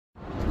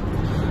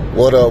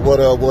What up, what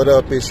up, what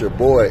up? It's your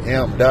boy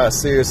Mdot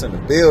Serious in the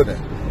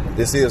building.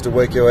 This is the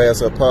Wake Your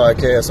Ass Up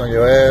podcast on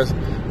your ass.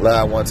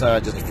 Live one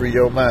time just to free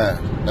your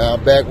mind. Now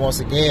I'm back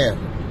once again.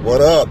 What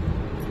up?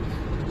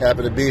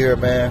 Happy to be here,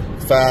 man.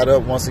 Fired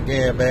up once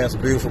again, man. It's a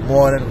beautiful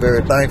morning.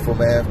 Very thankful,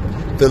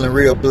 man. Feeling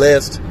real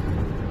blessed.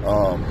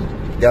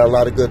 Got a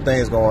lot of good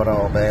things going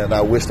on, man. And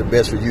I wish the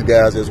best for you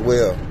guys as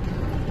well.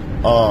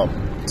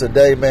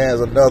 Today, man,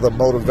 is another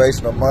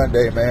motivational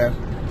Monday, man.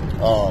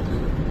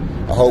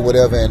 I hope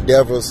whatever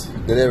endeavors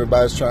that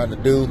everybody's trying to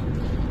do,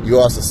 you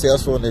are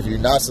successful. And if you're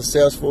not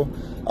successful,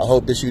 I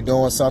hope that you're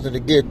doing something to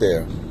get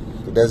there.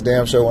 But that's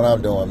damn sure what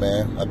I'm doing,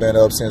 man. I've been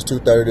up since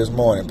 2:30 this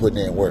morning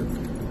putting in work.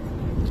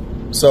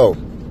 So,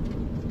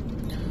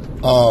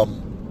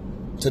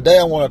 today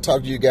I want to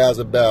talk to you guys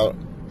about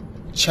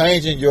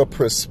changing your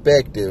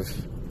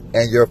perspective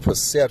and your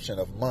perception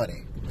of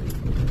money.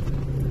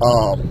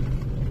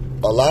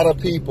 A lot of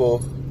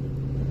people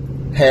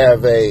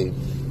have a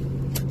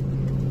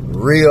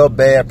real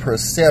bad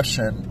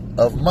perception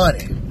of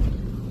money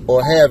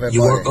or having money.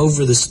 You are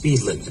over the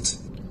speed limit.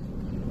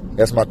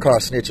 That's my car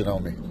snitching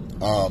on me.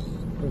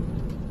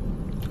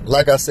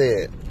 Like I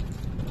said,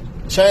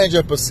 change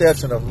your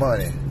perception of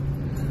money.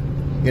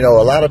 You know,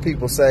 a lot of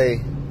people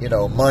say, you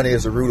know, money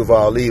is the root of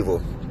all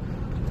evil.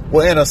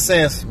 Well, in a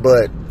sense,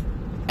 but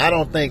I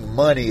don't think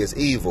money is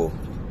evil.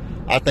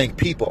 I think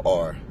people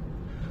are.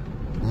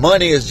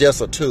 Money is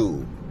just a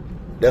tool.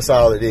 That's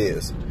all it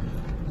is.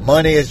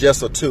 Money is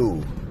just a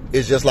tool.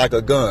 It's just like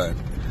a gun.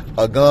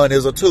 A gun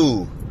is a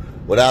tool.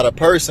 Without a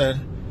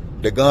person,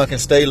 the gun can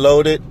stay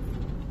loaded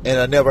and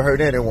it'll never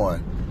hurt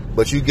anyone.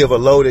 But you give a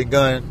loaded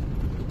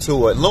gun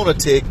to a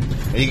lunatic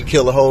and he can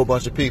kill a whole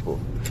bunch of people.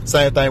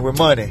 Same thing with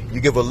money. You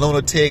give a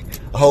lunatic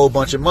a whole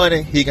bunch of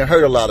money, he can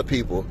hurt a lot of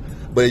people.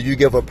 But if you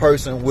give a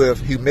person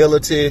with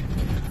humility,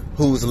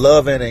 who's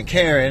loving and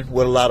caring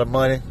with a lot of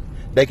money,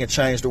 they can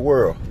change the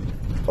world.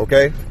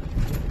 Okay?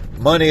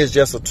 Money is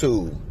just a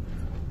tool.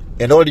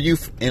 In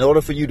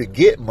order for you to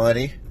get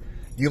money,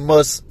 you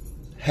must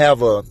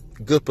have a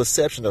good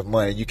perception of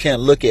money. You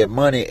can't look at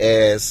money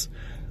as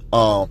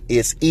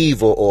it's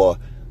evil, or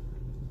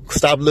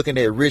stop looking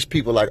at rich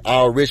people like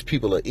all rich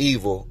people are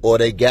evil or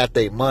they got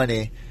their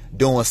money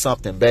doing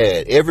something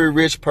bad. Every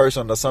rich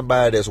person or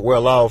somebody that's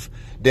well off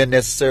didn't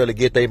necessarily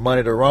get their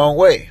money the wrong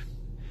way.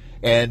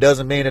 And it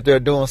doesn't mean that they're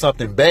doing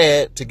something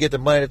bad to get the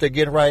money that they're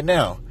getting right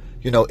now.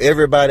 You know,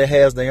 everybody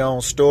has their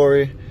own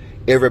story.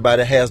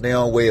 Everybody has their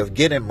own way of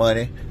getting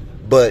money.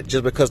 But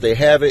just because they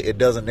have it, it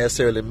doesn't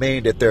necessarily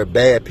mean that they're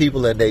bad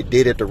people and they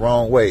did it the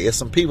wrong way. It's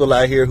some people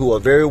out here who are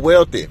very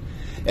wealthy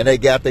and they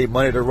got their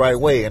money the right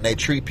way and they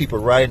treat people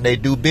right and they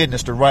do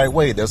business the right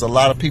way. There's a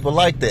lot of people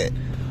like that.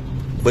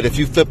 But if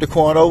you flip the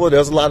coin over,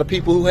 there's a lot of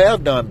people who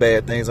have done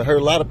bad things and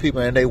hurt a lot of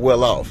people and they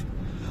well off.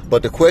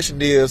 But the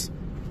question is,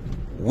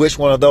 which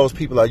one of those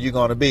people are you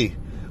going to be?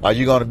 Are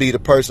you going to be the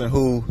person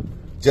who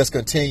just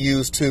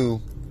continues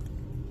to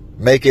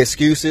make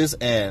excuses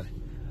and,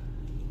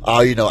 oh,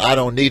 you know, I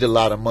don't need a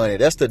lot of money?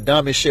 That's the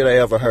dumbest shit I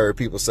ever heard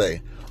people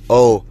say.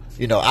 Oh,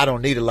 you know, I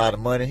don't need a lot of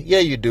money. Yeah,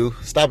 you do.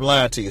 Stop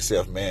lying to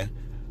yourself, man.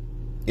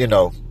 You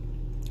know,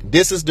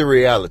 this is the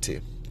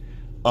reality.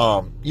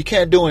 You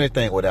can't do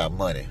anything without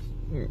money.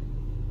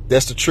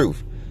 That's the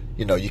truth.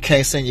 You know, you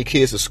can't send your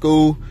kids to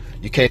school.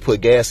 You can't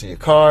put gas in your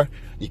car.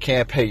 You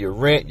can't pay your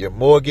rent, your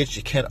mortgage.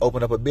 You can't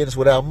open up a business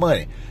without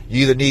money.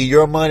 You either need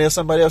your money or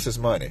somebody else's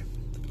money.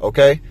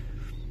 Okay?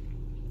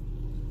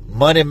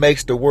 Money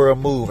makes the world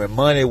move, and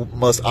money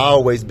must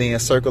always be in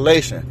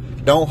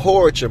circulation. Don't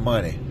hoard your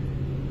money.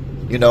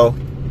 You know,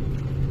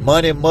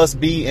 money must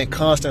be in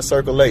constant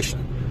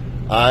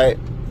circulation. All right?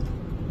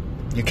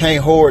 You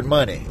can't hoard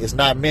money. It's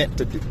not meant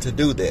to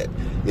do that.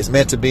 It's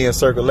meant to be in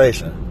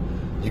circulation.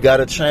 You got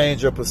to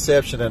change your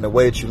perception and the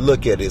way that you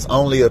look at it. It's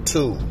only a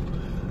tool.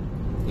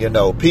 You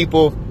know,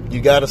 people, you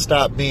got to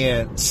stop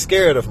being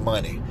scared of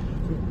money.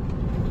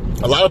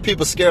 A lot of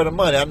people are scared of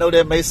money. I know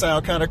that may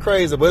sound kind of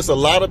crazy, but it's a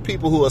lot of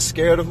people who are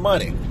scared of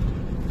money.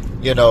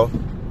 You know,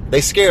 they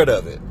scared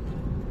of it.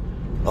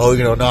 Oh,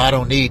 you know, no, I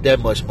don't need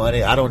that much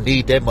money. I don't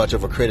need that much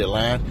of a credit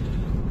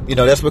line. You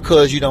know, that's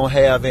because you don't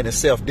have any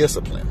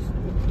self-discipline.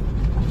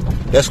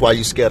 That's why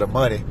you're scared of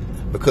money,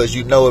 because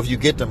you know if you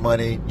get the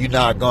money, you're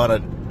not going to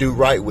do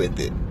right with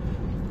it.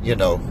 You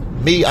know,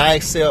 me, I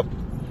accept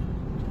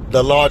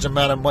the large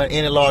amount of money,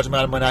 any large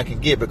amount of money I can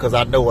get, because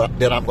I know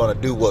that I'm going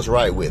to do what's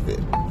right with it.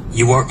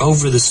 You are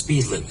over the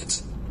speed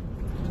limit.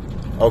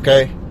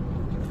 Okay?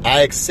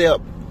 I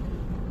accept,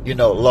 you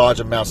know, large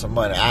amounts of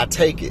money. I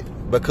take it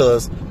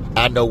because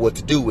I know what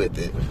to do with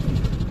it.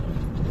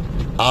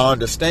 I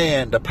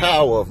understand the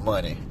power of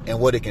money and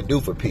what it can do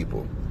for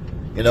people.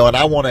 You know, and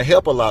I want to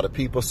help a lot of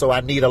people, so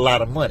I need a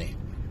lot of money.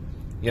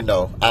 You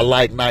know, I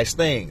like nice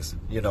things.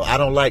 You know, I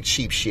don't like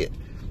cheap shit.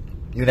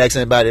 You can ask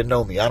anybody that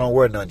know me. I don't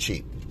wear none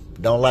cheap.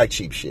 Don't like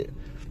cheap shit.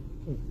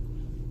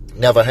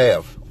 Never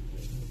have.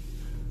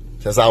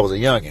 Since I was a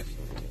youngin'.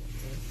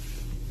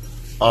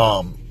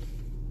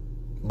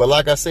 But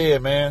like I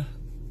said, man,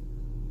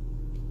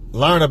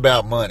 learn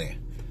about money.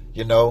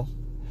 You know,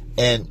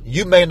 And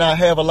you may not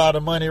have a lot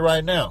of money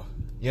right now.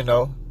 You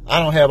know, I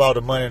don't have all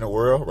the money in the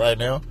world right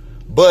now,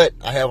 but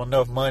I have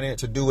enough money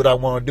to do what I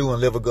want to do and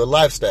live a good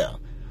lifestyle.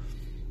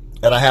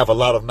 And I have a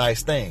lot of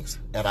nice things.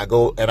 And I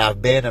go, and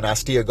I've been, and I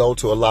still go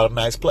to a lot of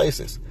nice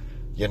places.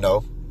 You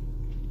know,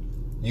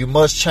 you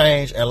must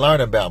change and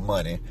learn about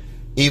money.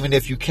 Even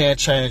if you can't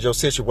change your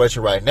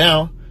situation right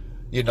now,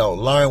 you know,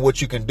 learn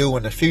what you can do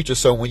in the future.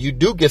 So when you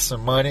do get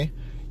some money,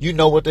 you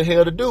know what the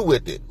hell to do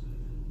with it.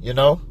 You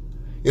know,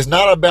 it's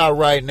not about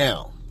right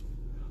now.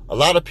 A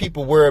lot of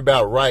people worry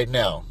about right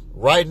now.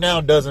 Right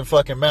now doesn't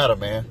fucking matter,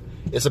 man.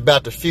 It's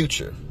about the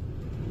future.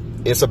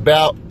 It's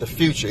about the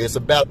future. It's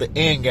about the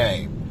end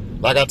game.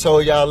 Like I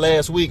told y'all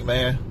last week,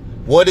 man,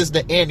 what is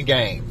the end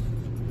game?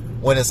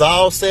 When it's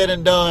all said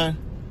and done,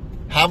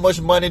 how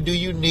much money do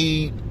you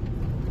need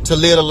to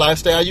live the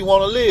lifestyle you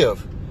want to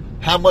live?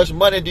 How much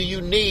money do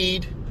you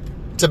need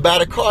to buy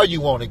the car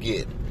you want to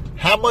get?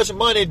 How much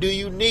money do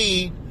you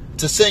need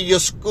to send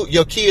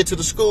your kid to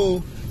the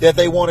school that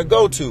they want to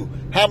go to?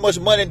 How much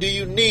money do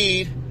you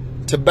need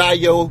to buy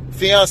your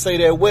fiance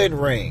that wedding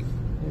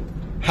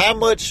ring? How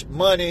much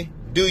money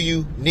do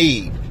you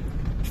need?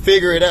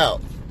 Figure it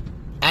out.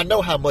 I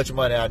know how much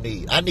money I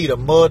need. I need a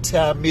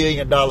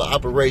multi-million-dollar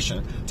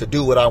operation to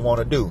do what I want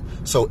to do.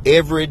 So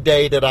every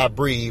day that I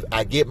breathe,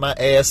 I get my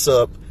ass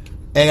up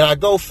and I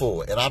go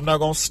for it. And I'm not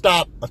going to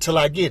stop until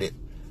I get it.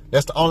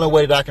 That's the only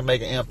way that I can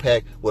make an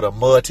impact with a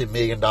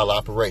multi-million-dollar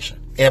operation,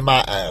 in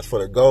my eyes, for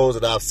the goals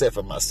that I've set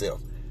for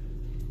myself.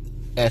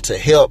 And to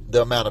help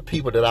the amount of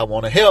people that I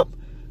want to help,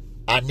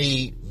 I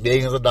need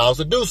millions of dollars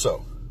to do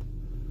so.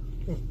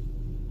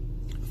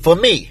 For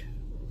me.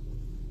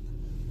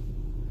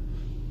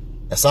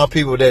 And some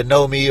people that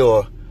know me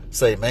or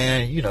say,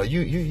 man, you know,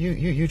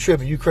 you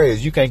tripping, you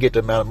crazy. You can't get the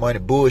amount of money.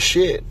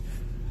 Bullshit.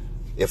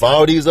 If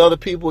all these other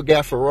people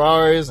got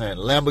Ferraris and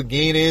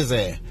Lamborghinis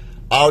and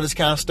all this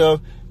kind of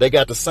stuff, they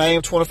got the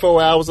same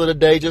 24 hours of the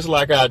day just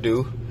like I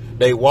do.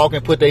 They walk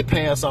and put their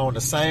pants on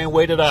the same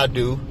way that I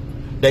do.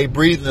 They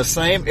breathe the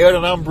same air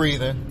that I'm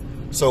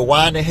breathing. So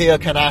why in the hell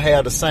can I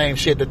have the same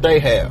shit that they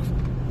have?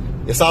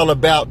 It's all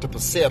about the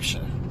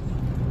perception.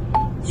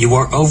 You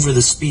are over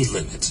the speed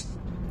limit.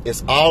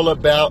 It's all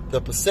about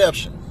the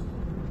perception.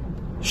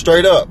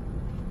 Straight up.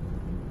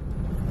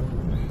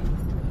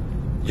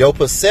 Your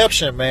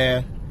perception,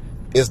 man,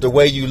 is the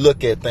way you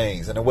look at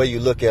things and the way you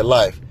look at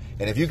life.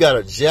 And if you got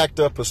a jacked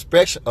up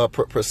perception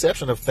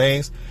of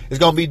things, it's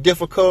going to be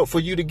difficult for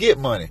you to get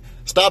money.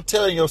 Stop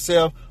telling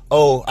yourself,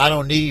 oh, I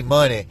don't need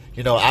money.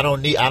 You know, I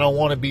don't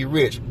want to be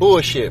rich.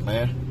 Bullshit,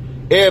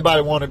 man.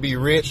 Everybody want to be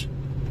rich.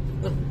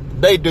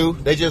 They do.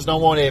 They just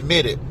don't want to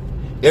admit it.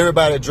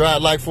 Everybody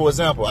drive, like, for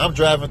example, I'm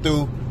driving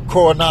through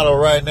Coronado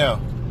right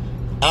now.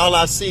 All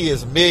I see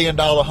is $1-million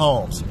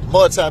homes,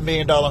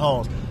 multi-million-dollar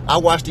homes. I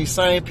watch these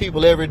same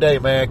people every day,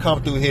 man,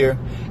 come through here,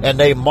 and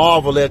they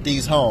marvel at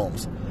these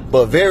homes.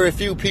 But very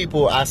few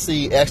people I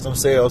see ask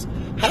themselves,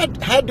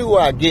 how do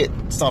I get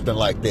something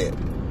like that?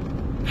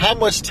 How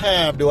much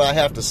time do I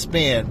have to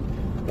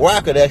spend where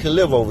I could actually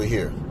live over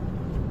here?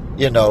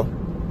 You know?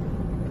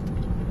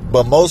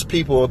 But most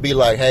people will be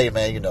like, hey,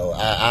 man, you know,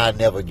 I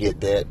never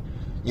get that.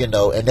 You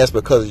know, and that's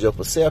because of your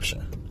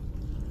perception.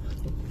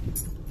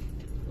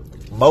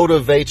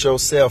 Motivate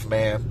yourself,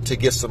 man, to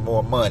get some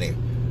more money.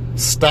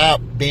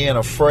 Stop being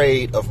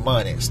afraid of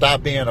money.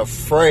 Stop being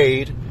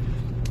afraid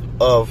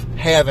of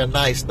having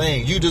nice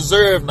things. You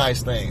deserve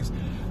nice things.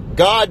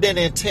 God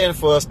didn't intend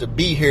for us to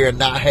be here and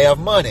not have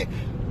money.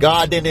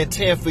 God didn't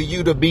intend for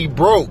you to be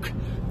broke.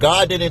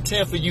 God didn't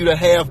intend for you to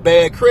have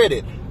bad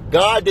credit.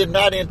 God did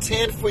not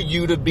intend for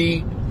you to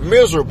be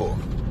miserable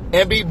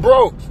and be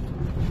broke.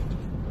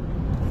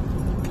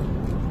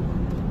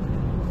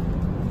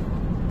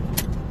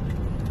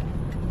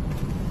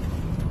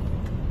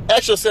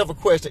 Ask yourself a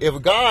question.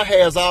 If God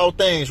has all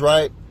things,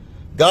 right?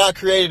 God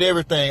created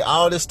everything,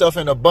 all this stuff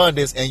in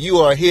abundance, and you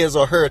are his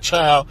or her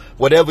child,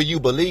 whatever you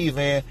believe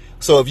in.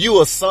 So if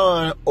you a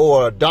son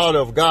or a daughter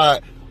of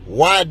God,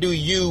 why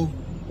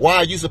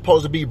are you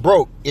supposed to be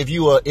broke if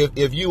you are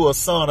a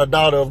son or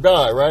daughter of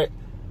God, right?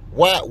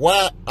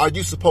 Why are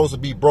you supposed to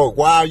be broke?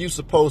 Why are you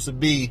supposed to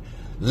be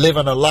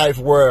living a life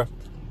where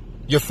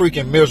you're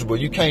freaking miserable?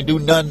 You can't do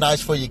nothing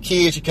nice for your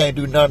kids. You can't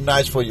do nothing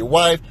nice for your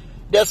wife.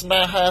 That's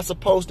not how it's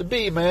supposed to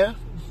be, man.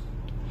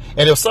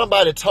 And if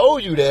somebody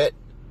told you that,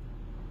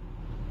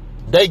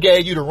 they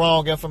gave you the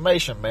wrong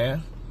information,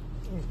 man.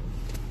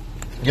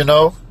 You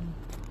know?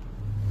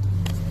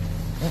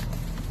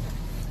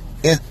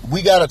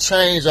 We got to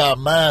change our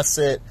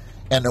mindset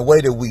and the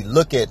way that we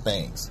look at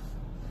things.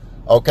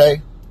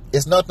 Okay?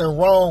 It's nothing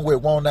wrong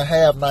with wanting to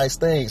have nice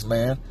things,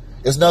 man.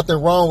 There's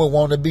nothing wrong with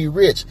wanting to be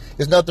rich.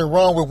 There's nothing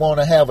wrong with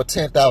wanting to have a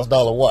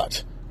 $10,000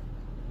 watch.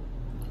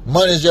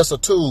 Money is just a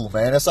tool,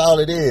 man. That's all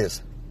it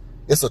is.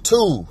 It's a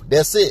tool.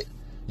 That's it.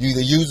 You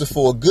either use it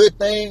for a good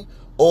thing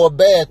or a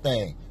bad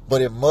thing,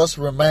 but it must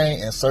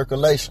remain in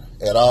circulation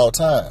at all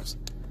times.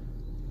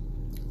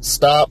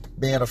 Stop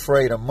being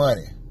afraid of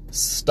money.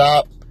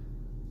 Stop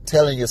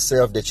telling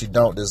yourself that you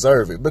don't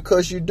deserve it,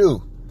 because you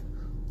do.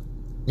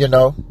 You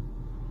know,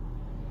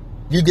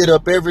 You get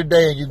up every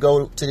day and you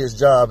go to this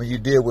job and you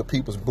deal with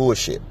people's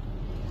bullshit.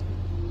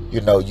 You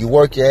know, you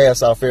work your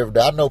ass off every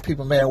day. I know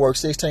people, man, work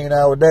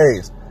 16-hour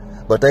days,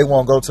 but they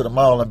won't go to the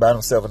mall and buy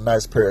themselves a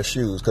nice pair of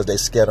shoes because they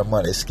scared of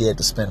money. They're scared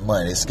to spend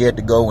money. They're scared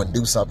to go and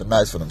do something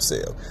nice for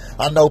themselves.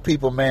 I know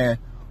people, man,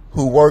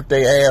 who work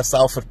their ass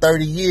off for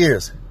 30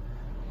 years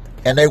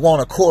and they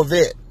want a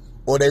Corvette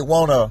or they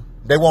want a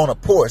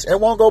Porsche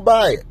and won't go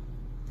buy it.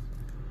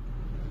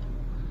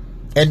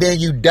 And then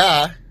you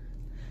die,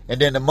 and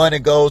then the money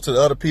goes to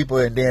the other people,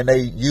 and then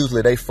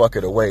they fuck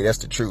it away. That's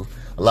the truth.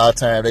 A lot of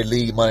times they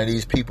leave money to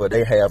these people.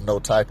 They have no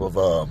type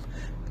of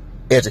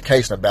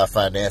education about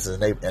finances,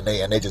 and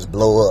they just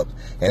blow up.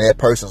 And that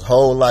person's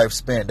whole life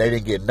spent, they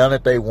didn't get none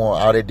that they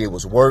want. All they did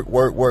was work,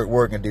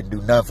 and didn't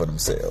do nothing for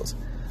themselves.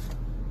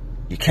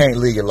 You can't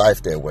live your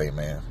life that way,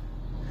 man.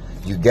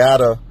 You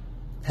gotta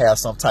have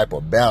some type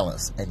of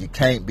balance, and you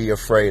can't be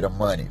afraid of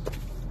money.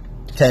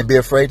 You can't be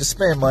afraid to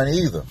spend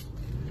money either.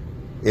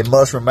 It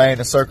must remain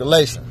in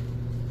circulation.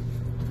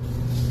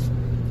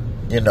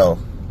 You know,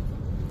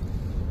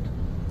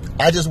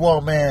 I just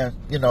want, man,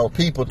 you know,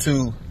 people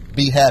to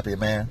be happy,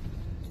 man,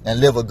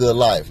 and live a good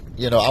life.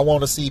 You know, I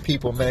want to see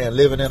people, man,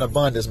 living in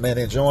abundance, man,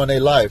 enjoying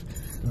their life,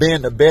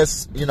 being the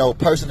best, you know,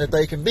 person that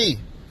they can be.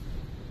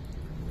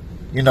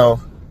 You know,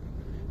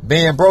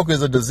 being broke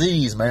is a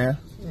disease, man.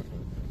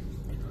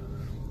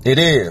 It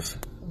is.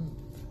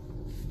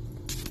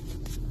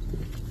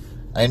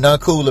 Ain't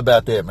nothing cool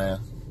about that, man.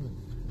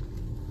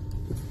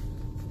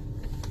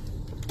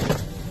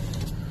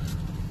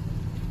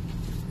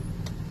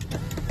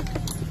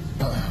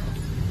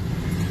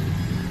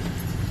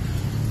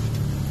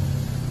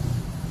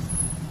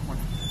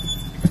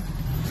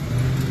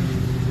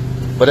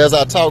 But as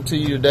I talk to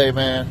you today,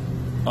 man,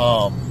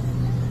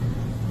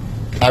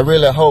 I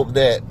really hope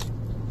that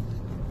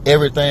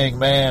everything,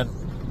 man,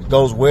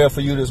 goes well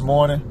for you this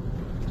morning.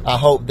 I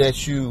hope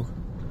that you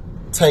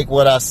take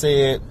what I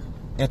said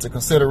into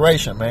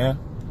consideration, man.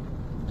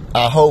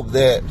 I hope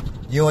that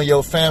you and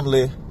your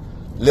family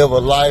live a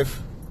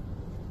life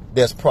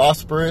that's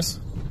prosperous,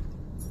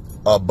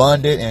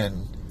 abundant,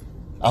 and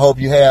I hope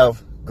you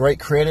have great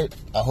credit.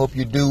 I hope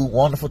you do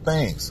wonderful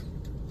things.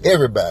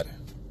 Everybody.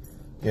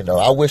 You know,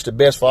 I wish the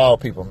best for all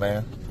people,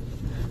 man,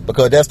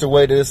 because that's the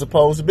way that it's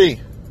supposed to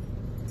be.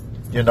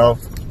 You know,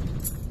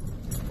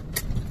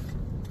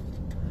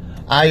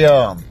 I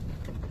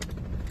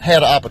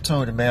had an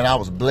opportunity, man. I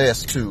was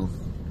blessed to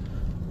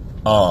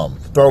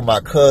throw my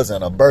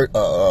cousin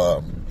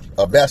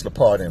a bachelor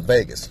party in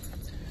Vegas,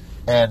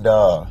 and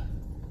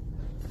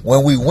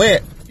when we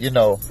went, you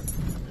know,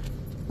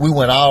 we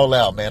went all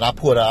out, man. I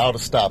put out all the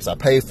stops. I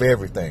paid for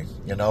everything.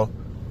 You know,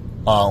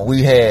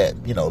 we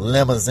had, you know,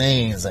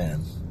 limousines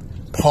and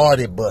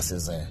party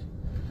buses, and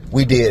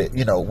we did,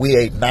 you know, we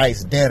ate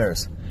nice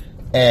dinners.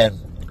 And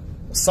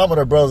some of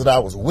the brothers that I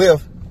was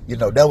with, you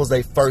know, that was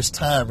their first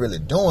time really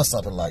doing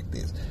something like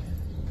this.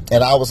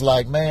 And I was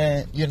like,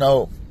 man, you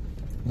know,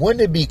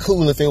 wouldn't it be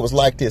cool if it was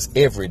like this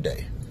every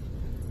day?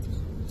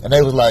 And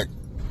they was like,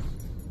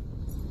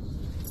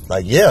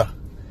 yeah,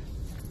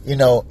 you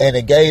know, and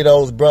it gave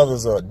those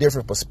brothers a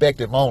different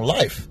perspective on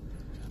life,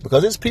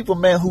 because it's people,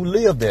 man, who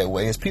live that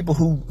way. It's people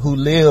who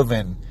live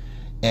and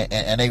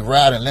they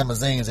ride in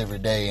limousines every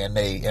day, and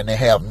they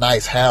have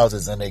nice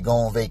houses, and they go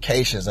on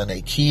vacations, and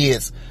their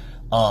kids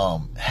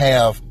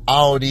have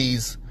all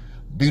these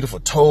beautiful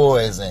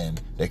toys,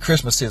 and their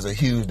Christmases are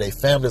huge, their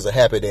families are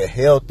happy, they're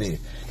healthy,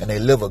 and they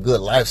live a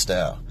good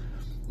lifestyle.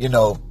 You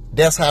know,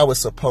 that's how it's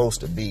supposed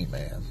to be,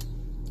 man.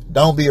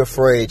 Don't be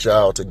afraid,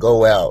 y'all, to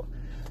go out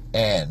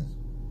and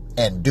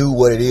do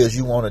what it is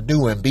you want to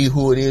do and be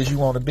who it is you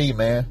want to be,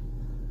 man.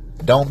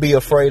 Don't be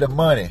afraid of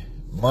money.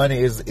 Money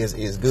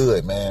is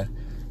good, man.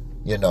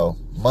 You know,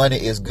 money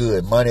is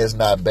good. Money is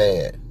not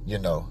bad. You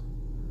know,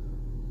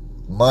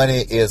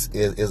 money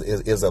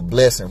is a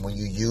blessing when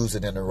you use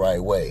it in the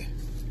right way.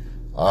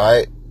 All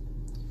right.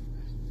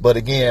 But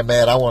again,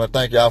 man, I want to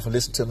thank y'all for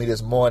listening to me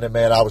this morning,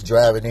 man. I was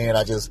driving in.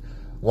 I just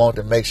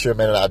wanted to make sure,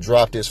 man, that I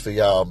dropped this for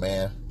y'all,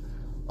 man.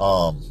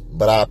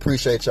 But I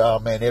appreciate y'all,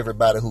 man.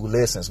 Everybody who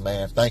listens,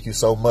 man. Thank you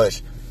so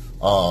much.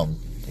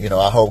 You know,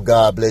 I hope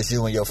God bless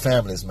you and your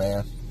families,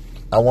 man.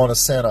 I want to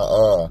send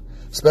a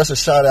special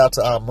shout out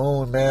to our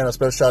moon, man. A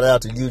special shout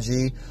out to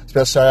UG.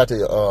 Special shout out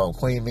to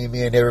Queen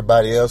Mimi and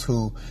everybody else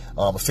who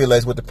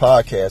affiliates with the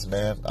podcast,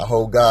 man. I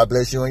hope God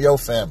bless you and your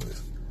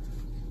families.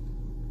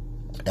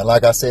 And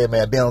like I said,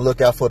 man, be on the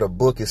lookout for the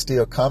book. It's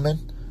still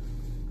coming.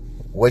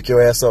 Wake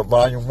Your Ass Up,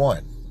 Volume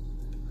 1.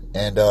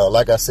 And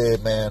like I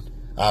said, man,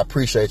 I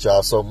appreciate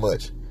y'all so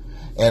much.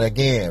 And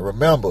again,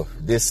 remember,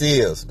 this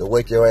is the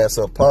Wake Your Ass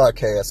Up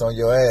podcast on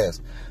your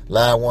ass.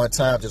 Line one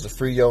time just to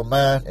free your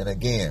mind. And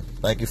again,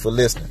 thank you for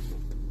listening.